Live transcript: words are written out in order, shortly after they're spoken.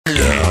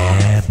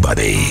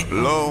everybody.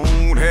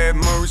 Lord have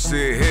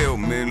mercy, help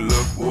me,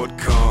 look what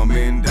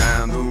coming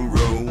down the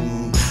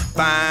road.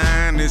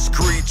 Finest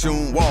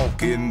creature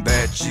walking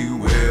that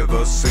you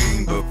ever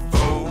seen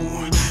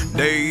before.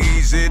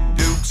 Daisy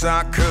Dukes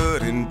are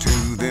cut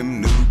into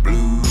them new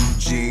blue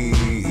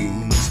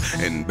jeans.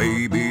 And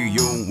baby,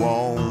 your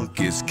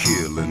walk is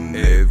killing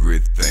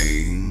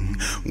everything.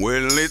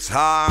 Well, it's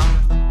hot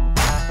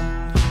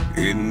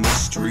in the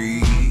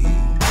street.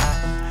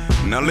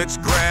 Now let's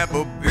grab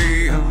a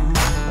beer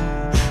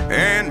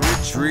and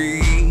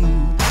retreat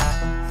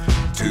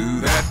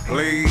to that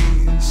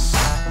place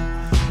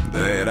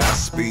that I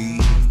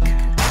speak.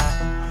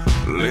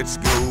 Let's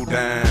go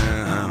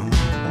down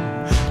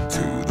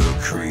to the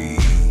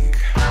creek.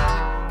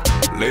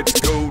 Let's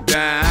go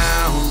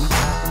down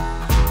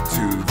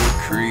to the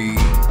creek.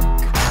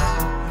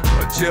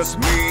 Just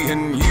me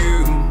and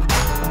you,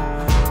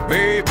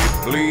 baby,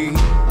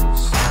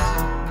 please.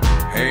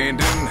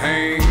 Hand in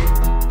hand,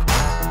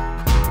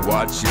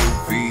 watch your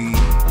feet.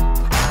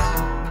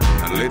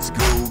 Now let's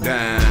go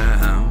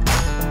down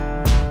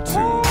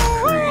to the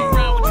creek.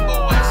 Round with the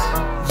boys.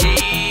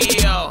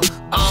 Yeah,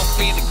 off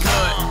in the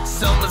cut,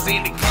 summer's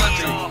in the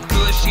country.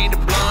 Kush in the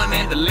blunt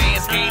and the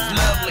landscape's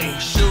lovely.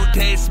 Shoot,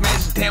 taste,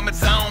 smash, and tell me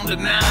it's on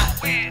tonight.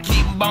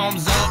 Keep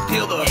bombs up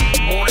till the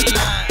morning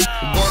light.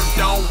 Worked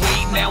all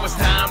week, now it's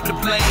time to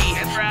play.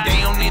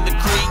 Down in the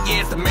creek,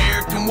 yeah, it's the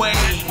American way.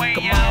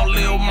 Come on,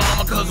 little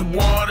mama, cause the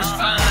water's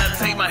fine.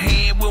 Take my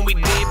hand when we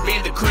dip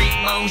in the creek,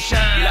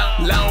 moonshine.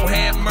 Lord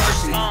have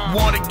mercy,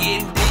 water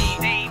getting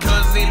deep.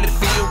 Cause in the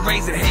field,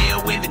 raising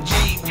hell in the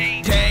Jeep.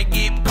 Tag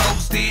get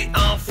posted,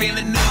 I'm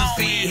feeling new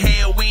feed.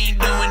 Hell, we ain't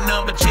doing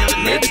nothing but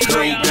chillin' at the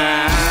creek. Let's go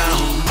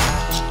down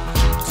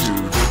to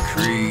the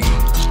creek.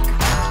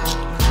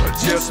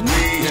 Just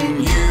me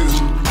and you,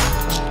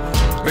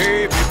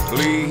 baby,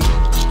 please.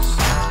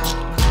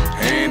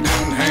 Hand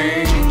in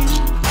hand,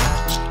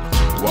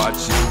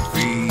 watch your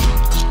feet.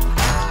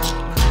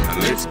 Now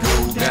let's go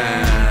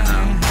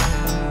down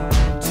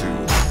to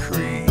the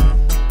creek.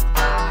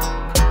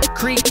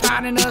 Creek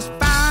finding us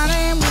fine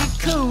and we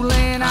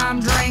coolin'. I'm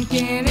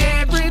drinking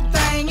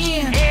everything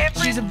in.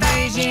 She's a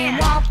vision,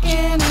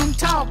 walking and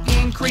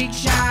talking. Creek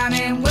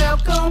shining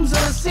welcomes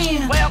us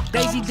in.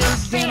 Daisy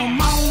Dukes denim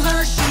on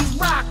her, she's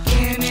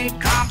rocking it,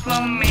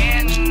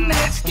 complimenting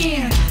that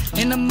skin.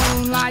 In the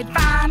moonlight,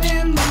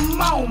 finding the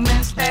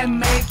moments that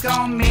make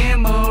our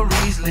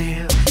memories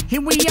live.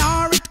 Here we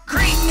are at the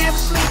creek, never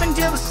sleeping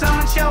till the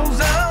sun shows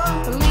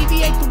up.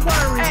 Alleviate the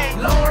worries,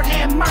 Lord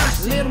have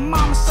mercy. Little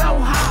mama so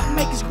hot,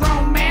 make us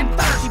grown man